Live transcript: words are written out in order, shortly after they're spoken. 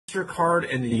Card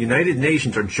and the United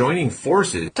Nations are joining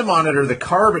forces to monitor the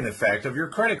carbon effect of your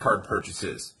credit card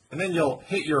purchases. And then you'll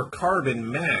hit your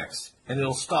carbon max and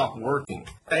it'll stop working.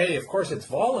 Hey, of course it's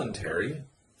voluntary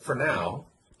for now.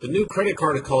 The new credit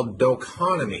card is called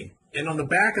Doconomy. And on the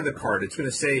back of the card, it's going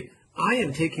to say, I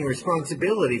am taking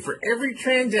responsibility for every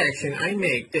transaction I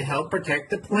make to help protect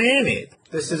the planet.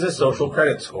 This is a social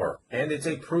credit score, and it's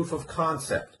a proof of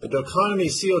concept. The Doconomy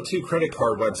CO2 credit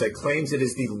card website claims it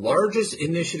is the largest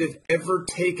initiative ever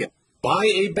taken by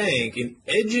a bank in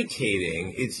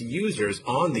educating its users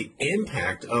on the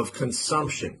impact of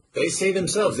consumption. They say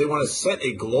themselves they want to set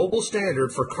a global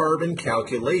standard for carbon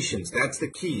calculations. That's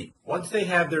the key. Once they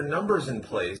have their numbers in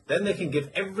place, then they can give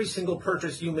every single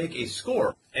purchase you make a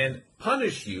score and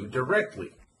punish you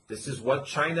directly. This is what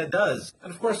China does.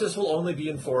 And of course, this will only be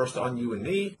enforced on you and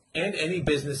me and any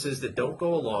businesses that don't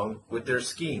go along with their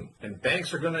scheme. And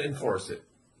banks are going to enforce it.